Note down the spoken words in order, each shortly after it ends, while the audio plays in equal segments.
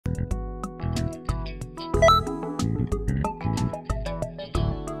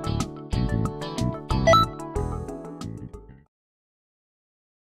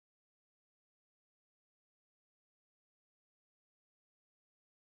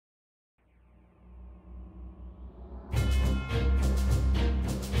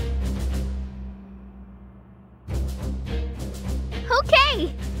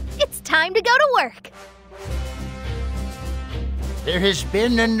Okay, it's time to go to work. There has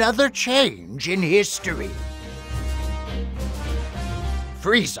been another change in history.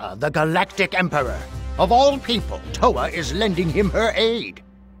 Frieza, the Galactic Emperor. Of all people, Toa is lending him her aid.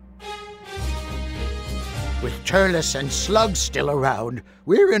 With Turles and Slug still around,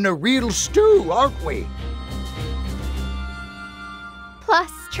 we're in a real stew, aren't we?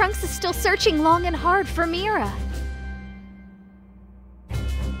 Plus, Trunks is still searching long and hard for Mira.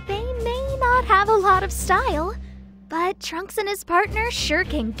 They may not have a lot of style, but Trunks and his partner sure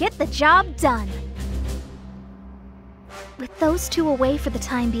can get the job done. With those two away for the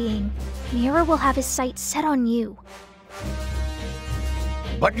time being, Mira will have his sights set on you.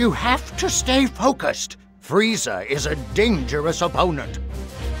 But you have to stay focused. Frieza is a dangerous opponent.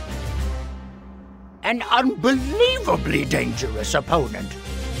 An unbelievably dangerous opponent.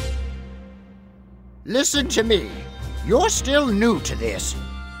 Listen to me. You're still new to this.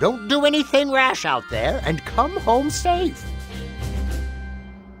 Don't do anything rash out there and come home safe.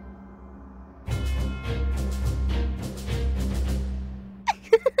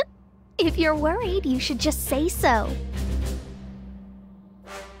 If you're worried, you should just say so.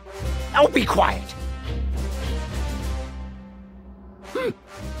 Oh, be quiet.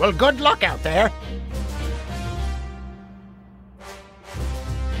 Well, good luck out there.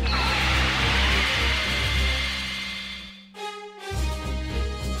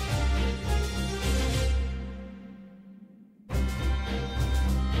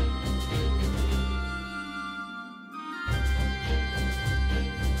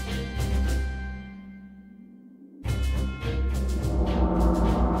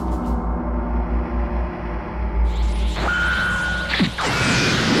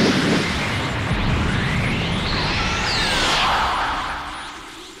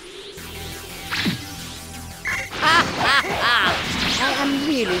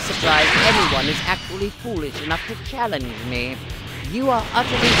 Surprised anyone is actually foolish enough to challenge me. You are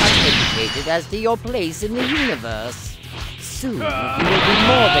utterly uneducated as to your place in the universe. Soon, you will be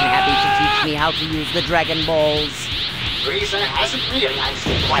more than happy to teach me how to use the Dragon Balls. Frieza hasn't realized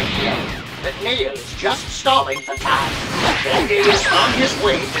it quite yet, that Nail is just stalling for time. Dende is on his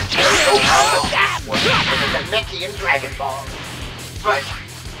way to tear over the password for the Namekian Dragon Ball. But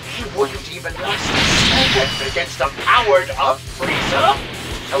he wouldn't even last a second against the powered-up Frieza.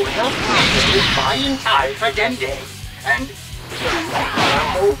 So help me in buying time for Dende, and...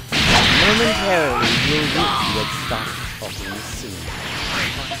 Momentarily, you'll wish you had started talking soon.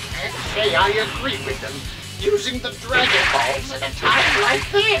 I can't say I agree with them, using the Dragon Balls at a time like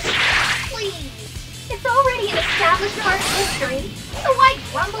this. Please, it's already an established part of history, so why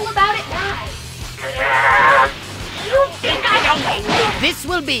grumble about it now? You think I don't... This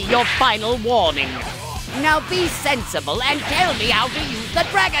will be your final warning. Now be sensible and tell me how to use the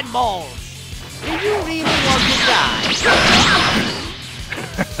Dragon Balls! Do you really want to die?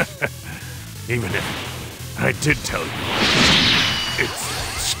 Even if I did tell you, it's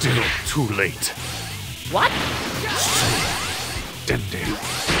still too late. What? Dende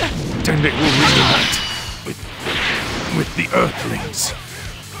will reunite with the Earthlings.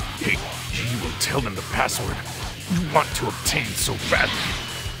 He will tell them the password you want to obtain so badly.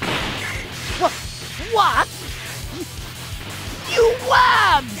 What? You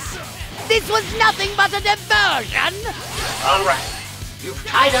worms! This was nothing but a diversion! All right, you've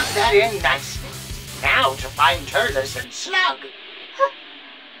tied up that end nicely. Now to find Turles and Slug.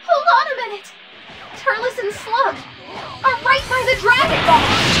 Hold on a minute. Turles and Slug are right by the Dragon Ball.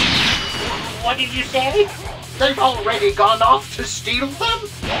 What did you say? They've already gone off to steal them?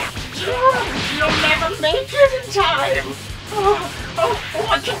 You'll never make it in time.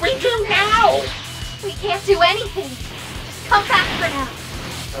 What can we do now? We can't do anything. Just come back for now.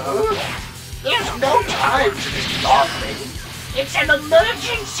 There's no time to be dawdling. It's an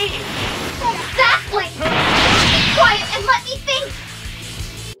emergency. Exactly. Be quiet and let me think.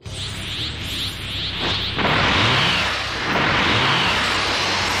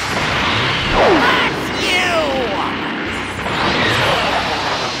 That's you!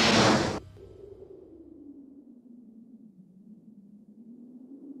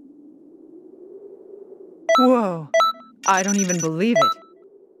 Whoa, I don't even believe it.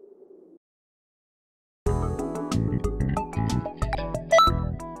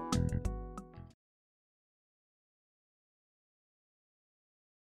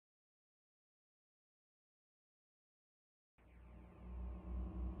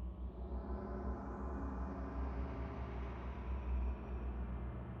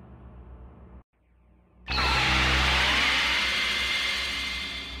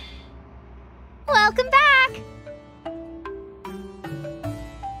 Welcome back!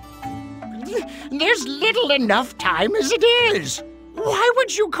 there's little enough time as it is. Why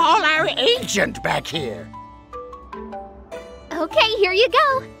would you call our agent back here? Okay, here you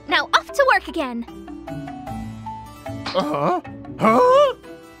go. Now off to work again. Huh?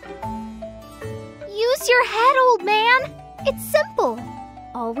 Use your head, old man. It's simple.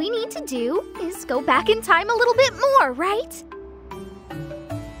 All we need to do is go back in time a little bit more, right?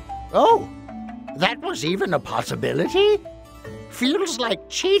 Oh, that was even a possibility? Feels like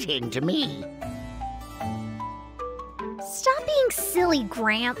cheating to me. Stop being silly,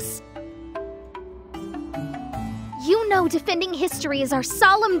 Gramps. You know defending history is our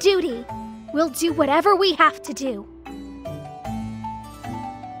solemn duty. We'll do whatever we have to do.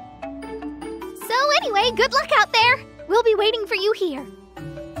 So anyway, good luck out there. We'll be waiting for you here.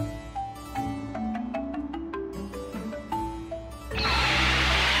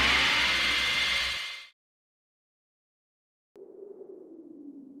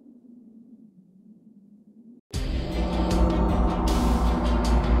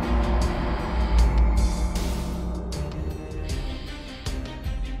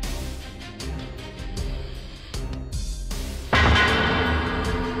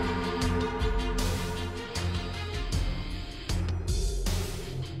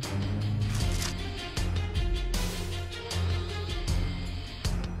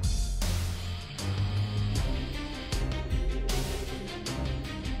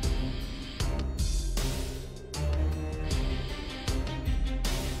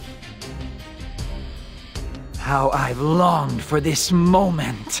 How I've longed for this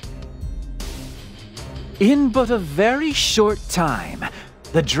moment. In but a very short time,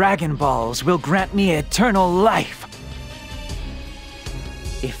 the Dragon Balls will grant me eternal life.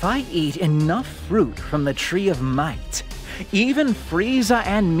 If I eat enough fruit from the Tree of Might, even Frieza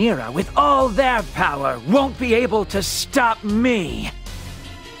and Mira with all their power won't be able to stop me.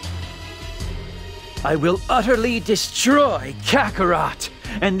 I will utterly destroy Kakarot,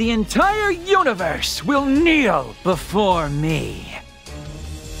 and the entire universe will kneel before me.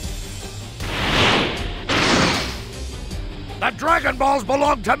 The Dragon Balls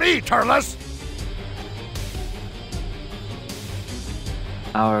belong to me, Turles!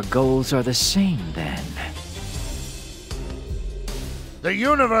 Our goals are the same, then. The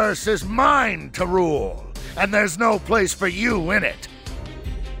universe is mine to rule, and there's no place for you in it.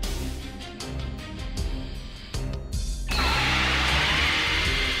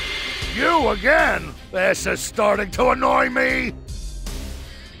 You again? This is starting to annoy me.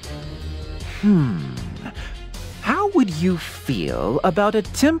 How would you feel about a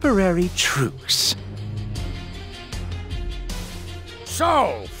temporary truce?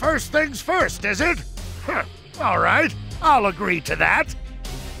 So, first things first, is it? All right, I'll agree to that.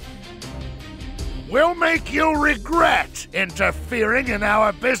 We'll make you regret interfering in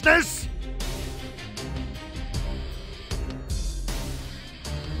our business.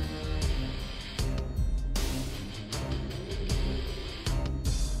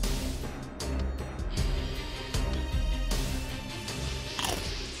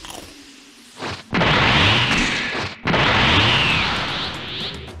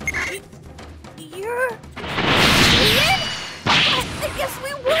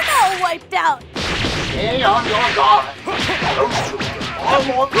 Stay on your guard. Those two are far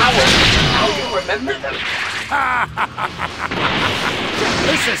more powerful. Now you remember them.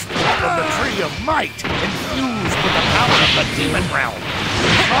 This is from the Tree of Might, infused with the power of the Demon Realm.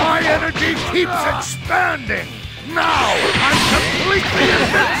 My energy keeps expanding. Now I'm completely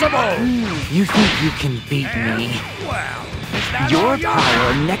invincible. You think you can beat me? Well, is that Your all you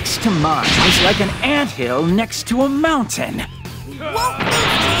power next to mine is like an anthill next to a mountain. Won't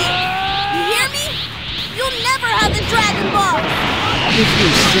lose to you. You hear me? You'll never have the Dragon Ball. If you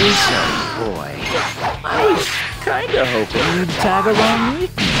say so, boy. I was kinda hoping you'd tag along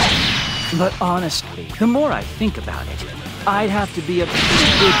with me. But honestly, the more I think about it, I'd have to be a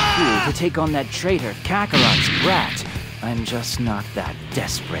pretty good fool to take on that traitor Kakarot's brat. I'm just not that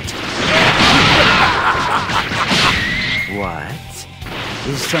desperate. What?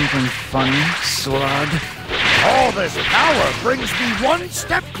 Is something funny, Slug? All this power brings me one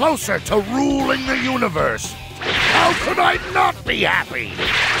step closer to ruling the universe. How could I not be happy?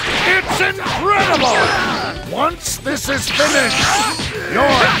 It's incredible! Once this is finished,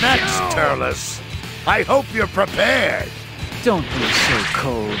 you're next, Turles. I hope you're prepared. Don't be so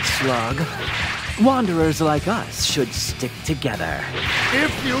cold, Slug. Wanderers like us should stick together.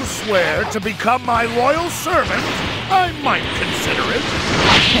 If you swear to become my loyal servant, I might consider it.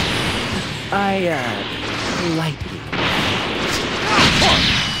 Lightly.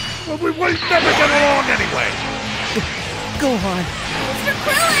 Well, we will never get along anyway. Gohan. Mr.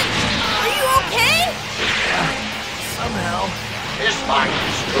 Krillin! Are you okay? Somehow. This fight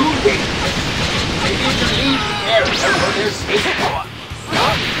is too dangerous. They need to leave the area for this is.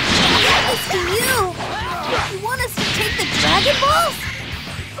 It's to you! You want us to take the Dragon Balls?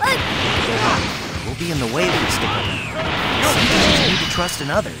 But... We'll be in the way when we stick around. Sometimes you need to trust in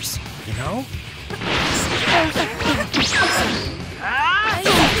others, you know? I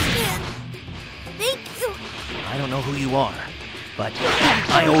understand. Thank you. I don't know who you are, but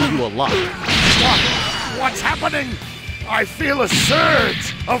I owe you a lot. What's happening? I feel a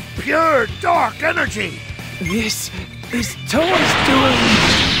surge of pure dark energy. This is Toa's doing.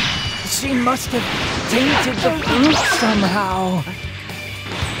 She must have tainted the fruit somehow.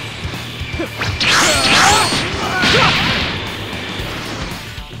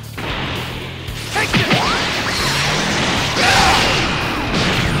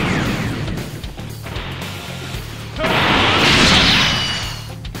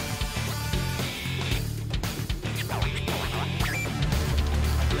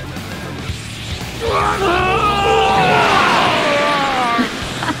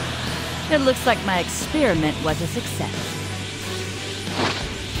 It looks like my experiment was a success.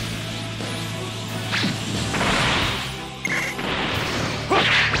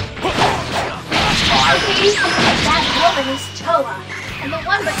 That woman is Toa, and the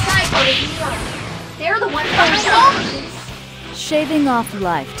one beside her is Mira. They're the ones behind all of this. Shaving off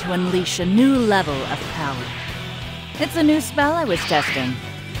life to unleash a new level of power. It's a new spell I was testing,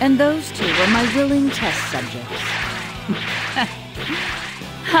 and those two were my willing test subjects.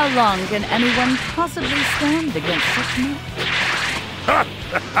 How long can anyone possibly stand against such magic?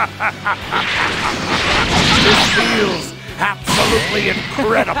 This feels absolutely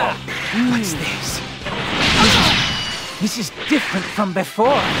incredible. What's this? This is different from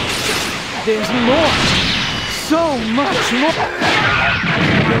before. There's more. So much more.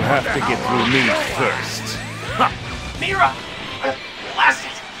 You'll have to get through me first. Mira! Blast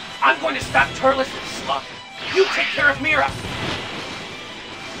it! I'm going to stop Turles and Slug. You take care of Mira.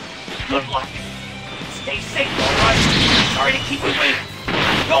 Good luck. Stay safe, alright? Sorry to keep you waiting.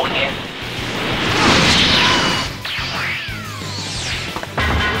 I'm going in.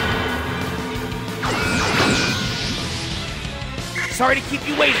 Sorry to keep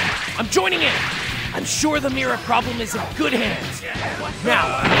you waiting. I'm joining in. I'm sure the Mira problem is in good hands. Now,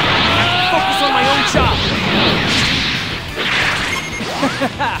 I have to focus on my own job.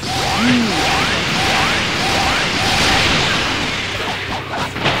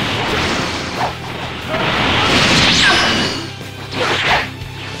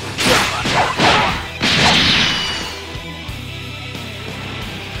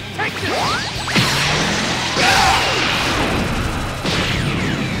 Take this!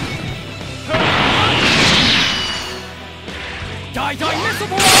 Die,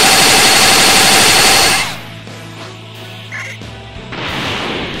 missile!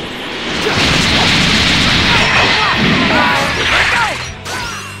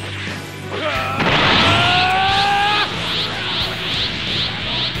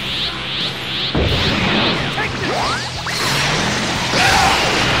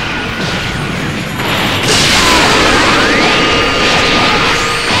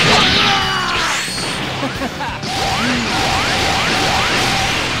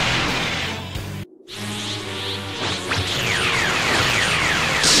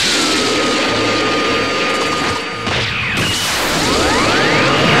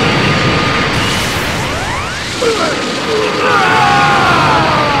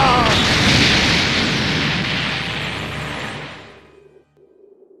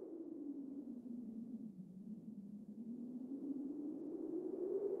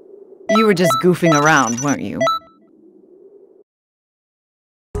 You were just goofing around, weren't you?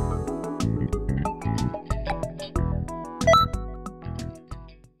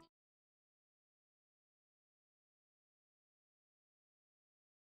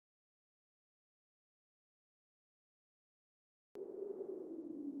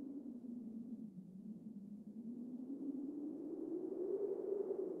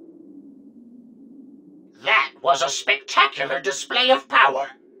 That was a spectacular display of power.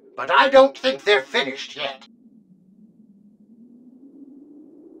 But I don't think they're finished yet.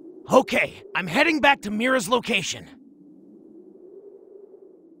 Okay, I'm heading back to Mira's location.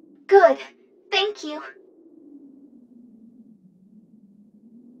 Good. Thank you.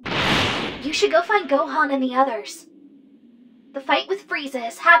 You should go find Gohan and the others. The fight with Frieza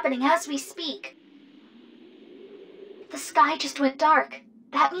is happening as we speak. The sky just went dark.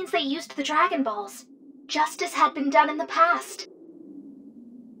 That means they used the Dragon Balls, just as had been done in the past.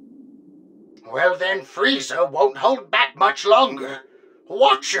 Well then, Frieza won't hold back much longer.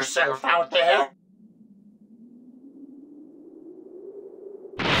 Watch yourself out there.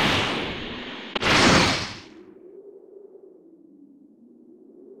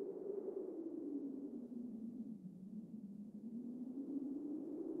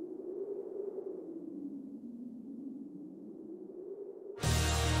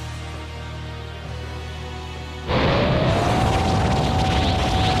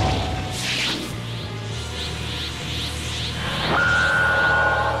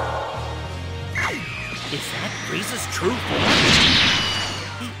 Frieza's true form?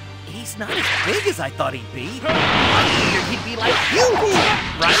 He's not as big as I thought he'd be. I figured he'd be like you,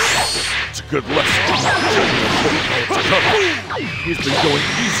 right? It's a good lesson. He's been going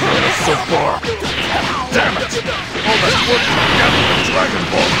easy on us so far. Damn it! All that work to gather the Dragon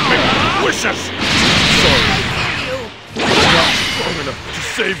Balls make me vicious! Sorry. I'm not strong enough to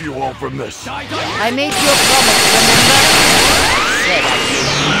save you all from this. I made you a promise, remember? I said I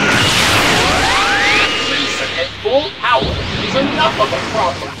would. At full power is enough of a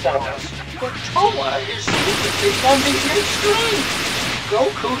problem for us. But Toa is secretly sending his strength.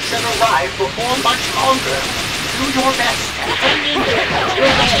 Goku should arrive before much longer. Do your best to hang in there until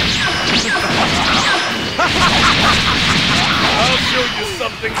then. I'll show you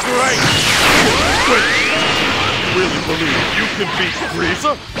something great! Wait, you really believe you can beat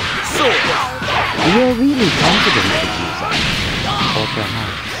Frieza? So, You're really confident, Vegeta. Or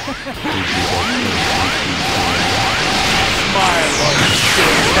perhaps... Smile on your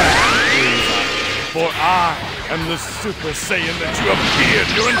still cat, Frieza. For I am the Super Saiyan that you have feared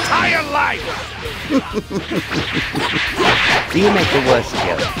your entire life! Do you make the worst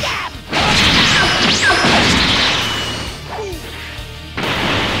joke?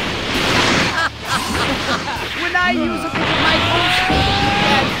 When I use a bit of my full speed, you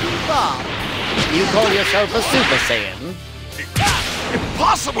can't keep up. You call yourself a Super Saiyan?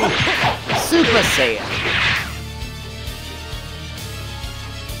 Impossible! Super Saiyan.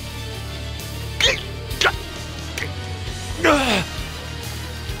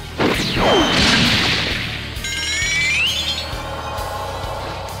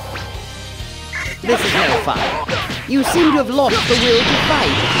 This is no fun. You seem to have lost the will to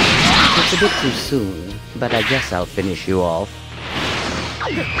fight. It's a bit too soon, but I guess I'll finish you off.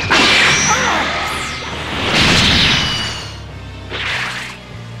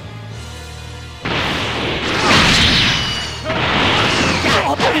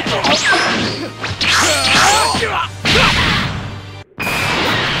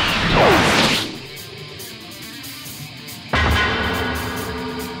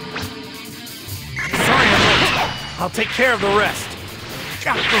 I'll take care of the rest.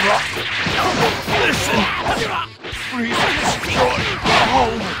 Kakarot! Listen! Frieza destroyed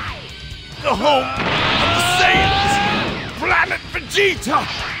the home of the Saiyans! Planet Vegeta!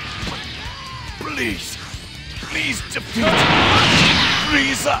 Please defeat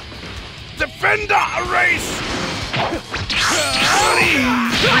Frieza! Defend our race! Please!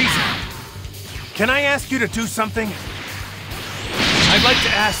 Frieza, can I ask you to do something? I'd like to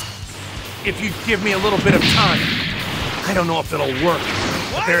ask if you'd give me a little bit of time. I don't know if it'll work,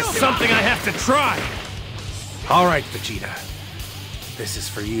 but there's something I have to try. All right, Vegeta. This is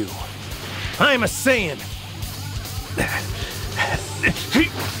for you. I'm a Saiyan.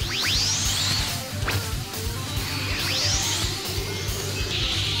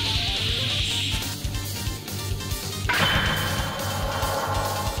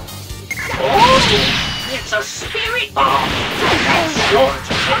 Oh, it's a spirit bomb. That's sure to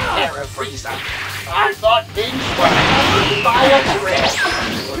take care of Frieza. I thought things were hanging by a thread,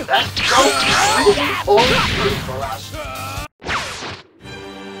 but that joke really pulled through for us.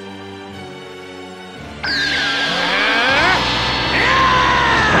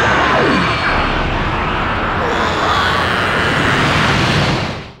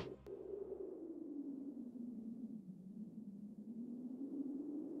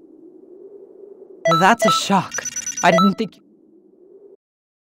 That's a shock. I didn't think...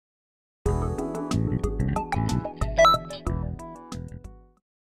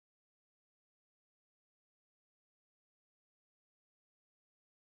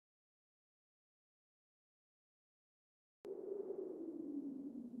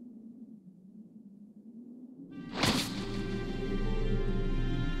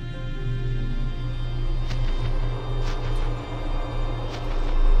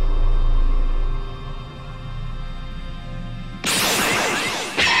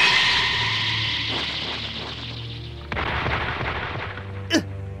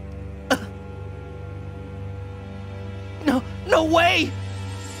 No way!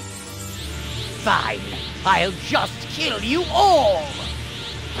 Fine. I'll just kill you all!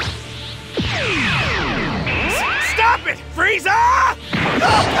 Stop it, Frieza!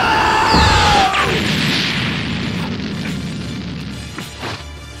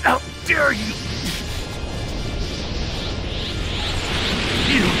 How dare you!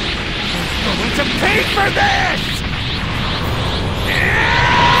 You're going to pay for this!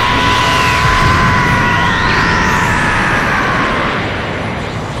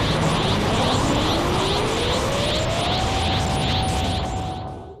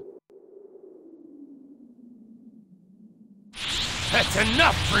 That's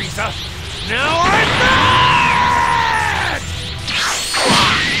enough, Frieza! Now I'm mad!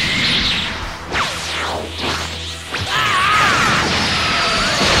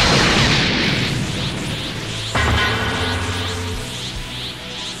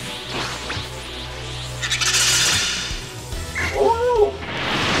 Ooh!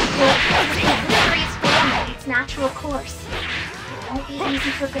 Victory's flow its natural course. It won't be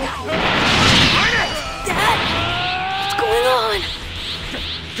easy for Goku. Dad! What's going on?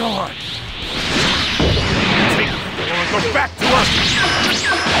 Go on. Take it or go back to us.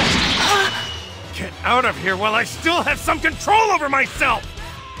 Get out of here while I still have some control over myself.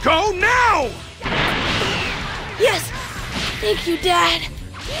 Go now! Yes! Thank you, Dad.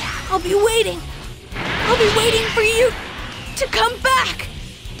 I'll be waiting. I'll be waiting for you to come back.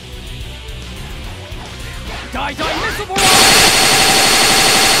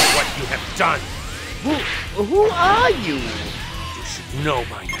 What you have done. Who are you? You should know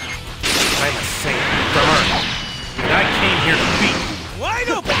by now. I'm a Saiyan from Earth, and I came here to beat you. Why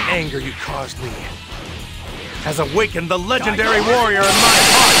don't the anger you caused me has awakened the legendary warrior in my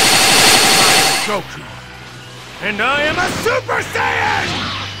heart. I am Goku, and I am a Super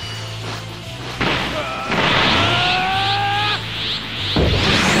Saiyan!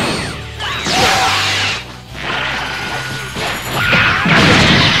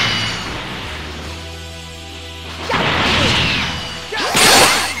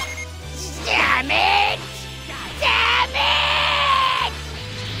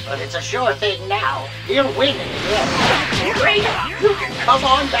 But it's a sure thing now. He'll win in the end. Great! You can come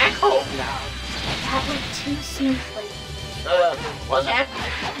on back home now. That went too smoothly. Was that?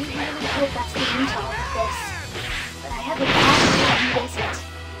 I really hope that's the end to all of this. But I have a bad feeling it isn't.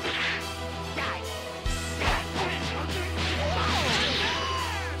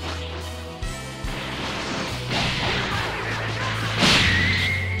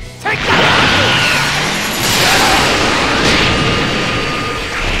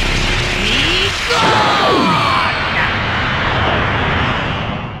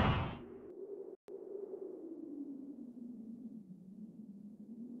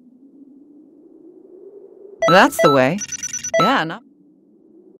 That's the way. Yeah, no.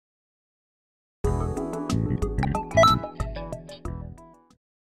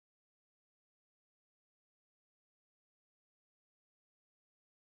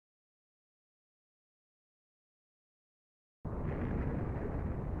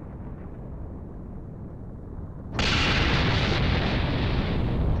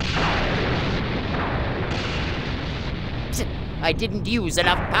 I didn't use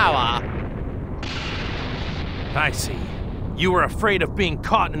enough power. I see. You were afraid of being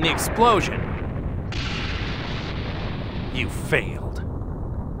caught in the explosion. You failed.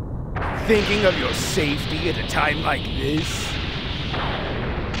 Thinking of your safety at a time like this?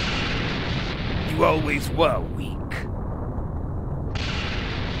 You always were weak.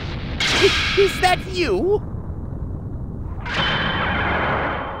 Is that you?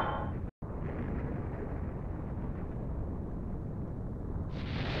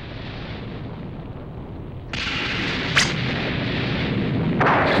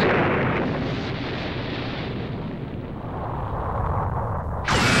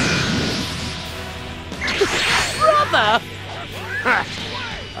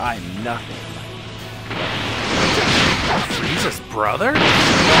 I'm nothing. Frieza's brother? Going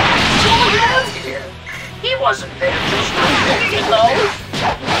out here. He wasn't there just a minute ago.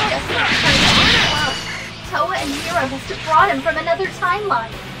 Toa and Mira must have brought him from another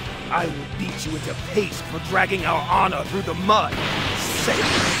timeline. I will beat you into paste for dragging our honor through the mud. Say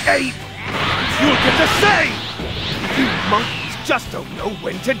ape! You'll get the same! You monkeys just don't know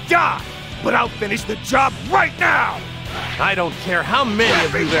when to die! But I'll finish the job right now! I don't care how many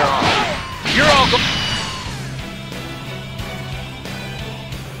of you there are. You're all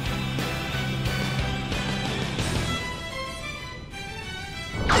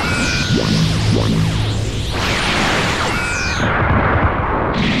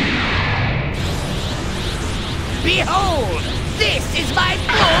Behold! This is my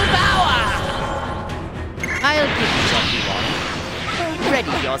full power! I'll give you what you want.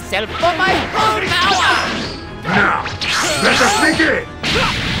 Ready yourself for my full power! Now, let us begin!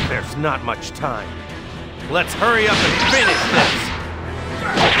 There's not much time. Let's hurry up and finish this!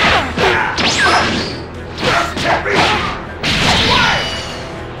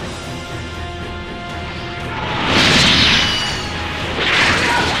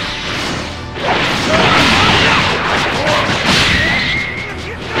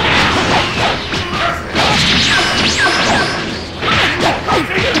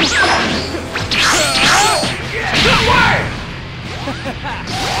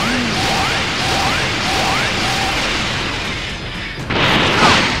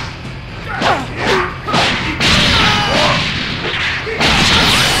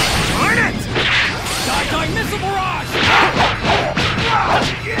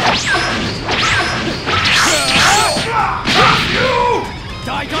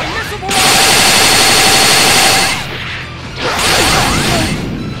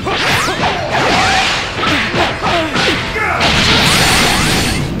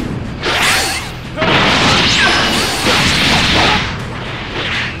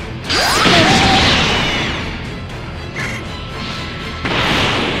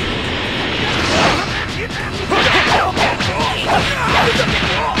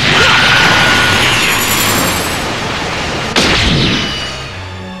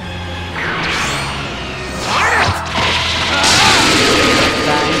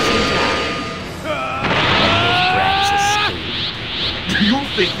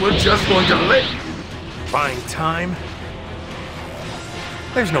 We're just going to let you. Buying time?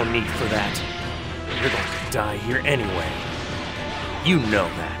 There's no need for that. You're going to die here anyway. You know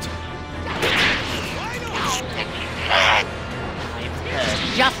that. I've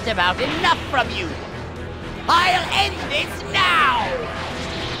heard just about enough from you. I'll end this now!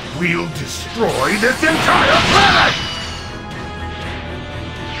 We'll destroy this entire planet!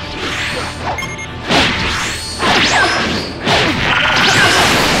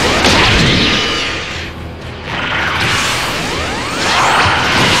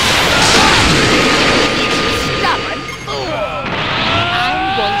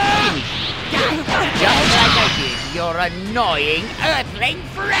 Your annoying Earthling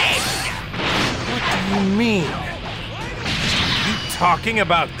friend! What do you mean? You talking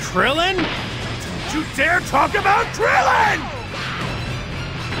about Krillin? Don't you dare talk about Krillin!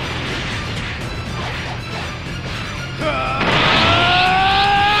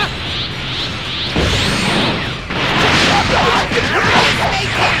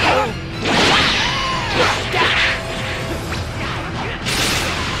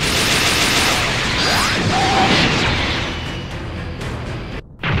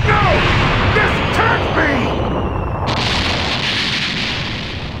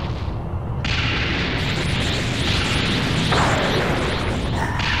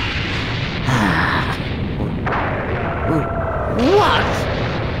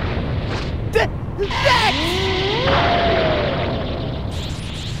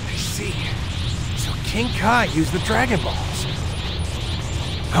 Use the Dragon Balls.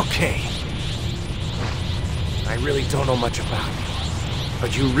 Okay. I really don't know much about it,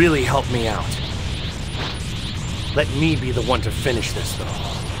 but you really helped me out. Let me be the one to finish this, though.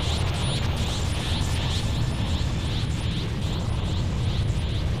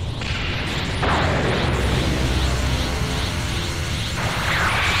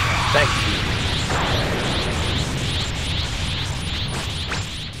 Thank you.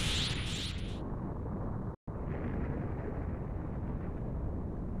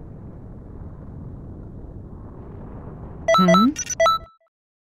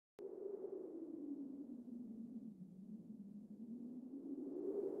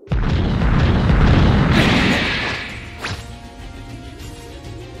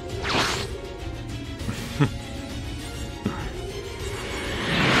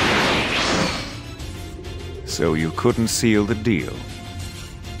 So you couldn't seal the deal?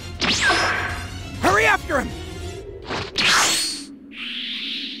 Hurry after him!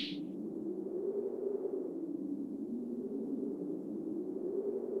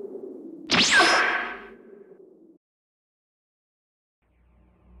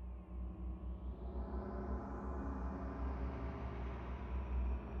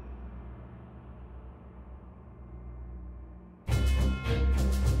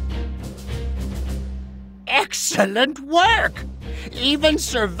 Excellent work! Even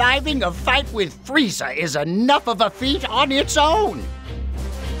surviving a fight with Frieza is enough of a feat on its own!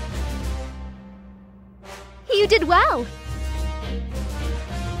 You did well.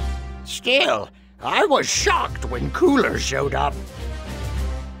 Still, I was shocked when Cooler showed up.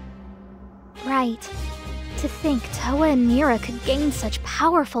 Right. To think Toa and Mira could gain such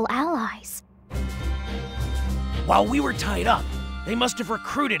powerful allies. While we were tied up, they must have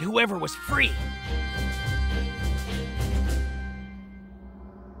recruited whoever was free.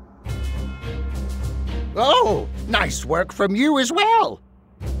 Oh, nice work from you as well.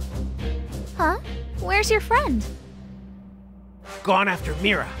 Huh? Where's your friend? Gone after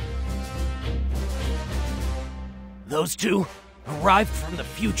Mira. Those two arrived from the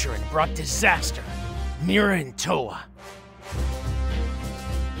future and brought disaster. Mira and Toa.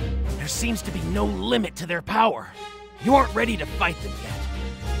 There seems to be no limit to their power. You aren't ready to fight them yet.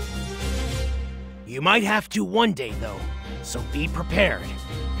 You might have to one day, though, so be prepared.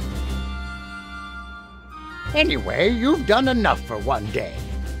 Anyway, you've done enough for one day.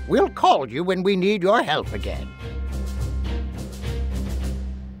 We'll call you when we need your help again.